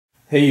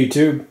Hey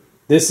YouTube,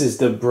 this is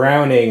the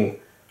Browning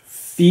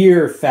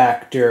Fear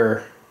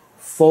Factor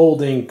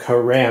folding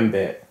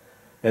karambit.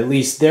 At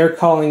least they're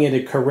calling it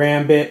a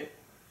karambit.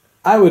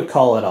 I would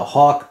call it a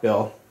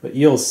hawkbill, but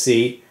you'll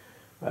see.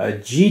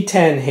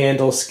 G10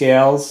 handle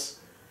scales.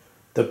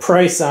 The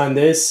price on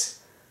this,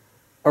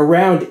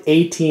 around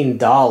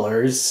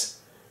 $18.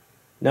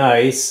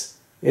 Nice.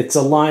 It's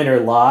a liner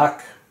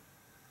lock.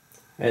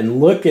 And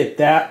look at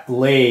that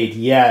blade,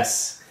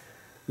 yes.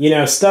 You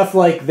know, stuff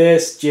like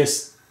this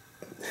just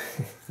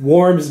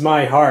warms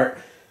my heart.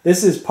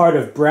 This is part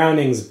of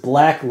Browning's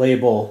Black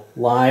Label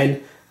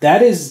line.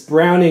 That is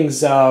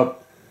Browning's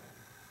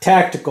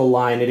tactical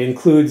line. It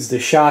includes the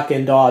Shock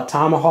and Awe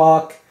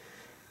Tomahawk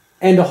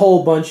and a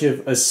whole bunch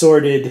of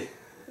assorted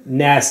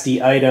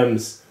nasty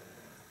items.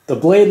 The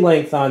blade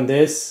length on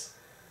this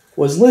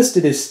was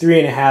listed as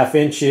 3.5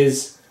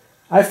 inches.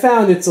 I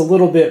found it's a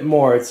little bit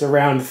more. It's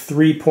around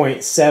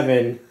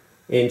 3.7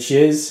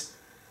 inches.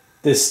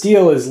 The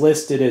steel is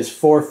listed as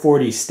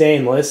 440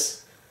 stainless.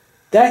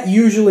 That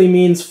usually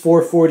means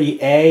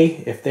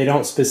 440A if they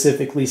don't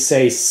specifically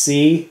say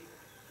C.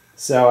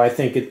 So I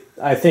think it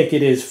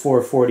is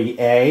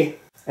 440A.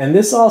 And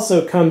this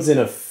also comes in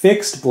a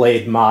fixed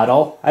blade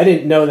model. I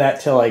didn't know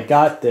that till I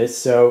got this,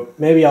 so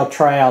maybe I'll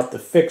try out the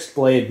fixed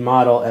blade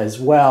model as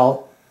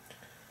well.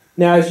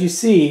 Now as you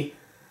see,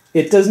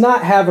 it does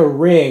not have a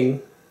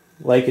ring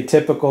like a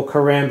typical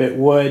karambit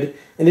would,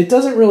 and it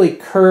doesn't really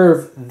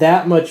curve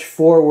that much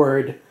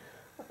forward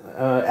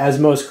as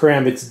most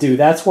karambits do.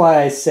 That's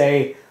why I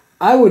say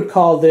I would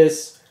call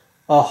this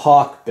a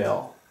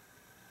hawkbill.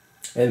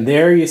 And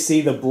there you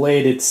see the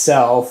blade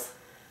itself.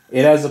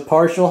 It has a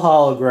partial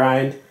hollow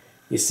grind.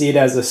 You see it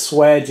has a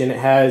swedge and it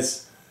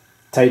has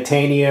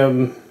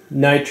titanium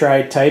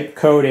nitride type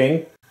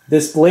coating.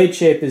 This blade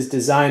shape is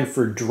designed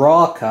for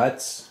draw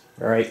cuts,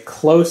 alright,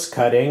 close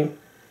cutting,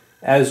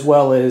 as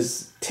well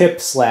as tip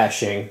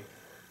slashing.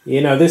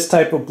 You know, this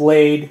type of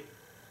blade,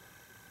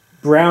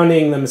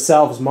 Browning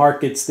themselves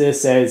markets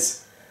this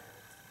as,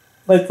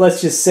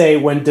 let's just say,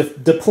 when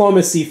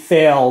diplomacy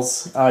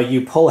fails,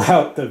 you pull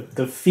out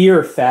the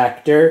fear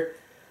factor.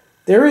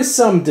 There is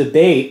some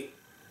debate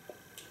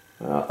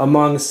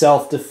among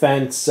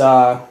self-defense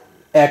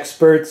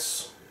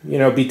experts, you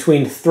know,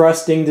 between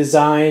thrusting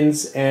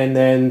designs and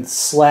then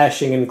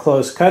slashing and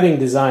close cutting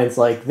designs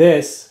like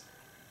this.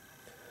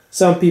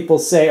 Some people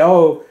say,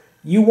 oh,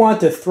 you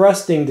want a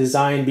thrusting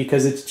design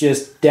because it's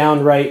just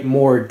downright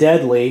more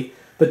deadly.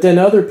 But then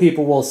other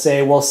people will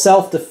say, well,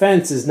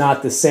 self-defense is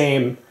not the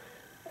same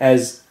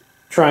as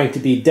trying to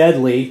be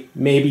deadly.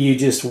 Maybe you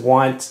just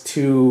want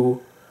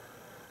to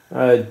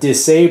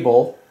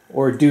disable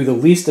or do the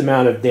least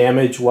amount of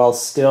damage while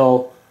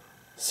still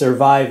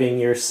surviving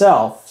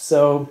yourself.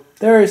 So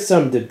there is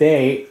some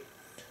debate.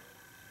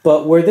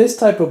 But where this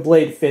type of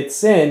blade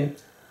fits in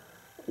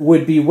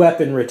would be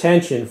weapon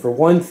retention, for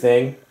one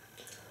thing.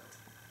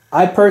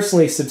 I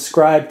personally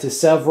subscribe to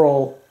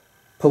several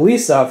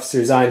police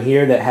officers on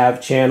here that have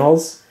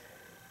channels,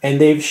 and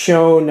they've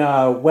shown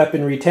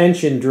weapon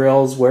retention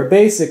drills where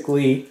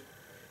basically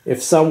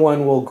if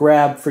someone will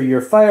grab for your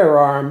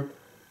firearm,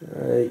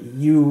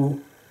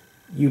 you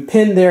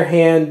pin their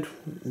hand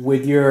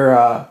with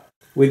your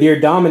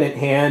dominant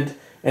hand,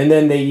 and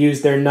then they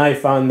use their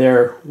knife on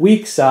their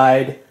weak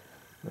side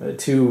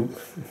to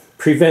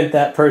prevent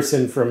that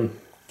person from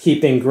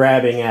keeping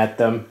grabbing at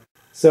them.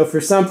 So for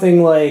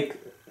something like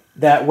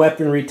that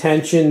weapon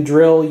retention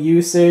drill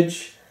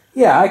usage,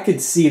 yeah, I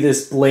could see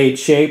this blade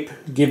shape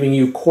giving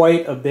you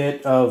quite a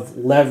bit of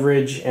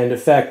leverage and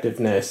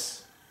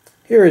effectiveness.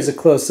 Here is a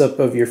close-up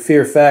of your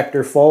Fear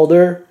Factor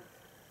folder.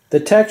 The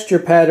texture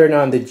pattern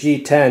on the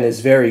G10 is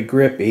very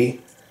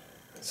grippy,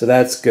 so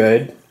that's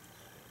good.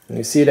 And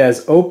you see it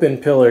has open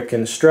pillar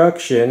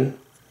construction,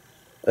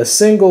 a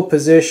single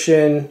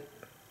position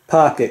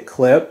pocket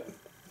clip.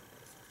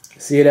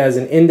 See it has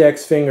an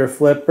index finger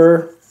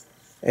flipper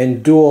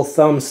and dual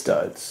thumb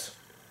studs.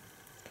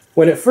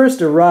 When it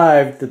first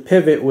arrived, the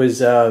pivot was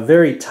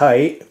very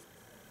tight,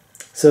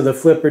 so the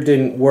flipper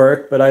didn't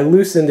work, but I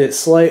loosened it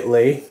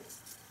slightly,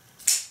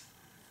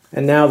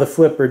 and now the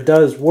flipper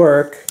does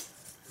work.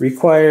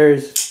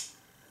 Requires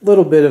a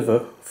little bit of a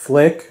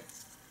flick.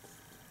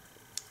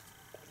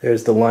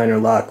 There's the liner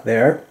lock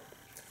there.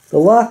 The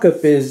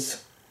lockup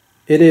is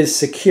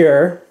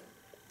secure.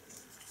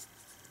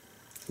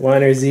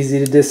 Liner is easy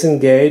to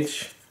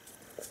disengage,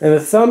 and the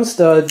thumb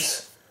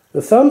studs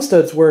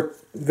work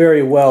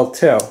very well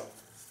too.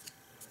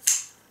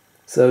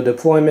 So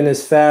deployment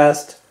is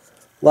fast,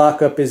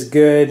 lockup is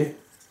good.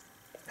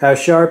 How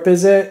sharp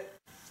is it?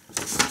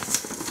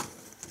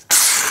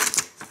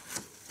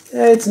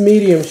 Yeah, it's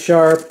medium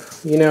sharp.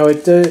 You know, I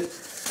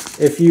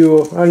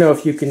don't know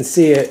if you can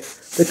see it.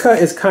 The cut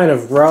is kind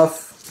of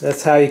rough.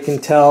 That's how you can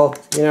tell.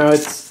 You know,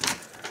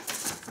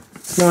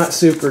 it's not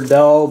super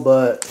dull,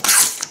 but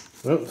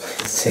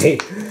let's see.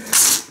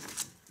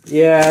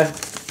 Yeah,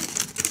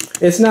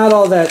 it's not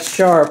all that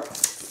sharp.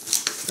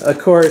 Of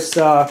course,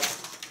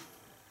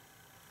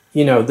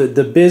 you know,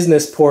 the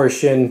business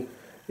portion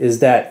is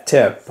that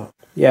tip.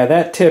 Yeah,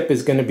 that tip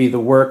is going to be the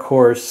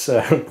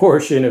workhorse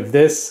portion of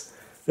this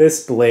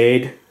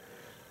blade.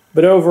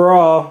 But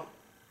overall,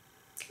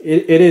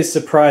 it is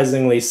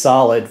surprisingly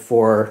solid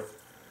for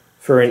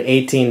an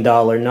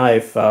 $18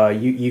 knife.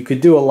 You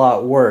could do a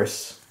lot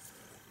worse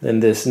than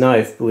this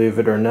knife, believe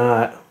it or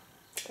not.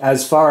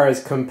 As far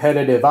as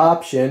competitive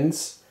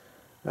options,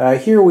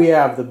 here we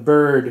have the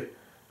Bird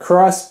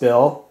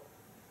crossbill,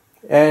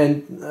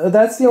 and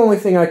that's the only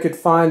thing I could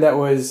find that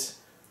was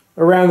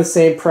around the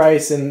same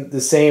price and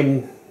the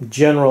same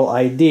general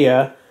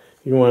idea.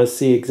 You want to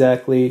see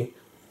exactly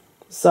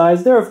the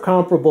size. They're of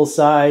comparable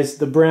size.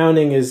 The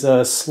Browning is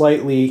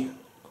slightly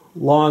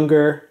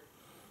longer.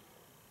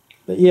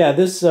 But yeah,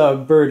 this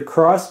Bird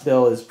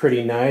crossbill is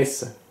pretty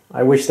nice.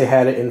 I wish they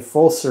had it in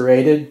full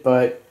serrated,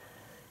 but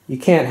you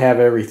can't have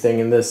everything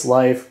in this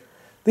life.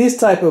 These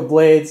type of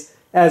blades,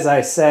 as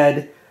I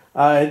said,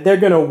 they're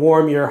gonna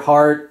warm your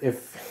heart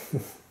if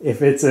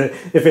it's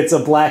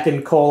a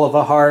blackened coal of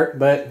a heart.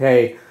 But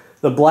hey,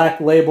 the Black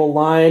Label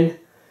line,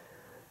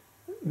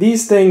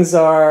 these things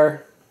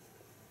they're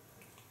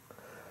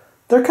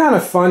kind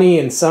of funny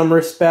in some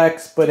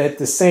respects, but at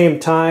the same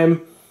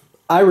time,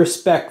 I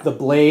respect the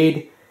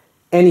blade,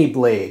 any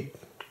blade,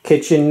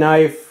 kitchen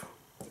knife,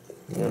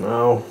 you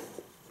know,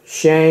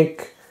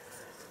 shank.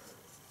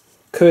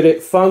 Could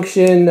it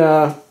function,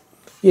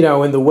 you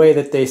know, in the way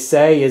that they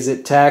say? Is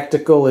it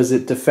tactical? Is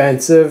it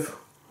defensive?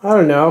 I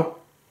don't know.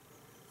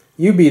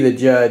 You be the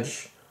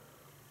judge.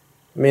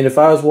 I mean, if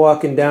I was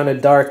walking down a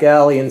dark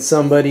alley and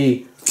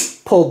somebody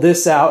pulled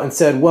this out and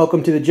said,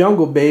 "Welcome to the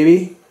jungle,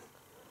 baby,"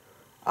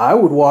 I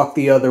would walk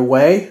the other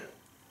way.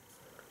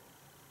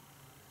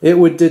 It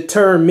would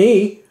deter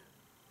me,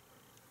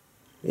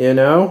 you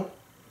know.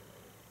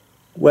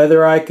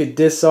 Whether I could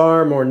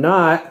disarm or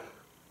not,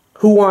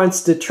 who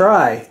wants to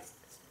try?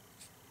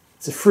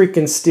 It's a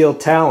freaking steel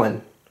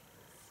Talon.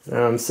 You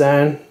know what I'm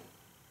saying?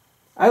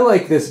 I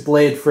like this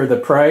blade for the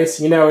price.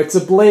 You know, it's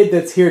a blade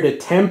that's here to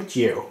tempt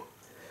you.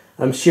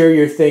 I'm sure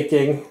you're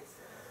thinking,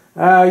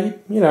 you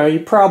know, you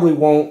probably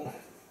won't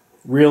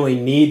really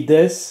need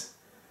this,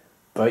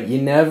 but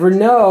you never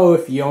know.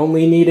 If you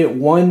only need it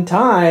one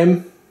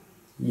time,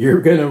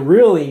 you're gonna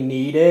really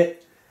need it.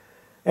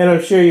 And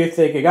I'm sure you're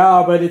thinking,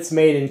 oh, but it's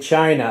made in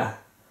China.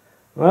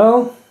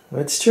 Well,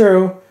 that's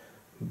true,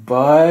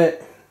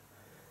 but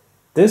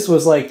this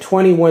was like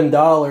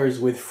 $21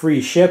 with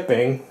free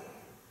shipping.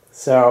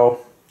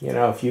 So, you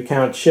know, if you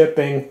count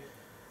shipping,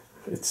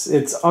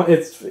 it's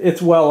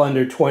well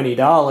under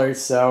 $20,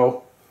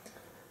 so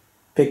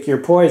pick your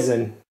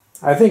poison.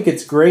 I think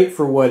it's great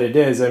for what it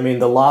is. I mean,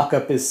 the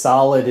lockup is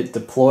solid, it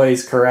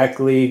deploys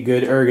correctly,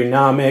 good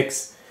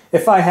ergonomics.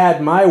 If I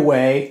had my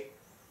way,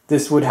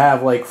 this would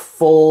have like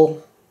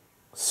full,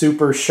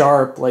 super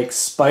sharp, like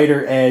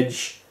spider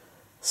edge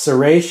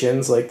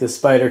serrations, like the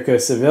Spyderco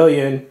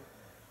Civilian.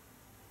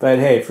 But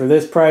hey, for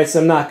this price,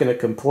 I'm not going to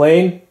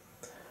complain.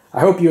 I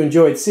hope you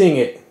enjoyed seeing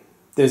it.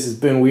 This has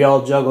been We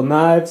All Juggle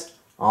Knives.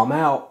 I'm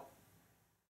out.